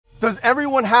Does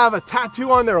everyone have a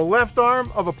tattoo on their left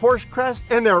arm of a Porsche crest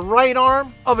and their right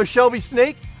arm of a Shelby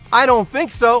snake? I don't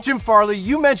think so. Jim Farley,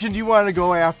 you mentioned you wanted to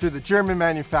go after the German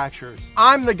manufacturers.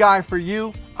 I'm the guy for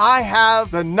you. I have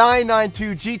the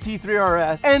 992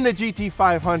 GT3 RS and the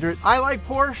GT500. I like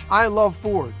Porsche. I love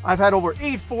Ford. I've had over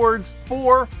 8 Fords,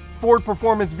 4 Ford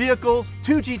Performance vehicles,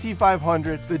 2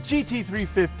 GT500s, the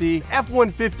GT350,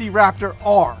 F-150 Raptor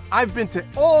R. I've been to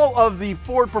all of the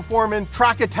Ford Performance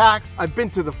track attacks. I've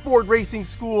been to the Ford Racing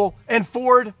School. And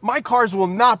Ford, my cars will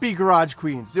not be garage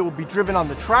queens. They will be driven on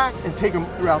the track and take them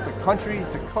throughout the country,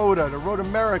 Dakota, to Road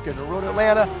America, to Road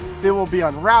Atlanta. They will be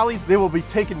on rallies. They will be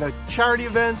taken to charity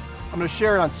events. I'm going to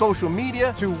share it on social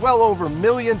media to well over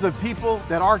millions of people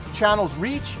that our channels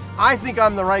reach. I think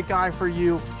I'm the right guy for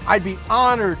you. I'd be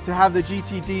honored to have the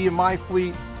GTD in my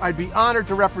fleet. I'd be honored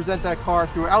to represent that car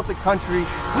throughout the country.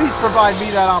 Please provide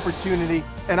me that opportunity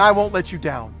and I won't let you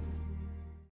down.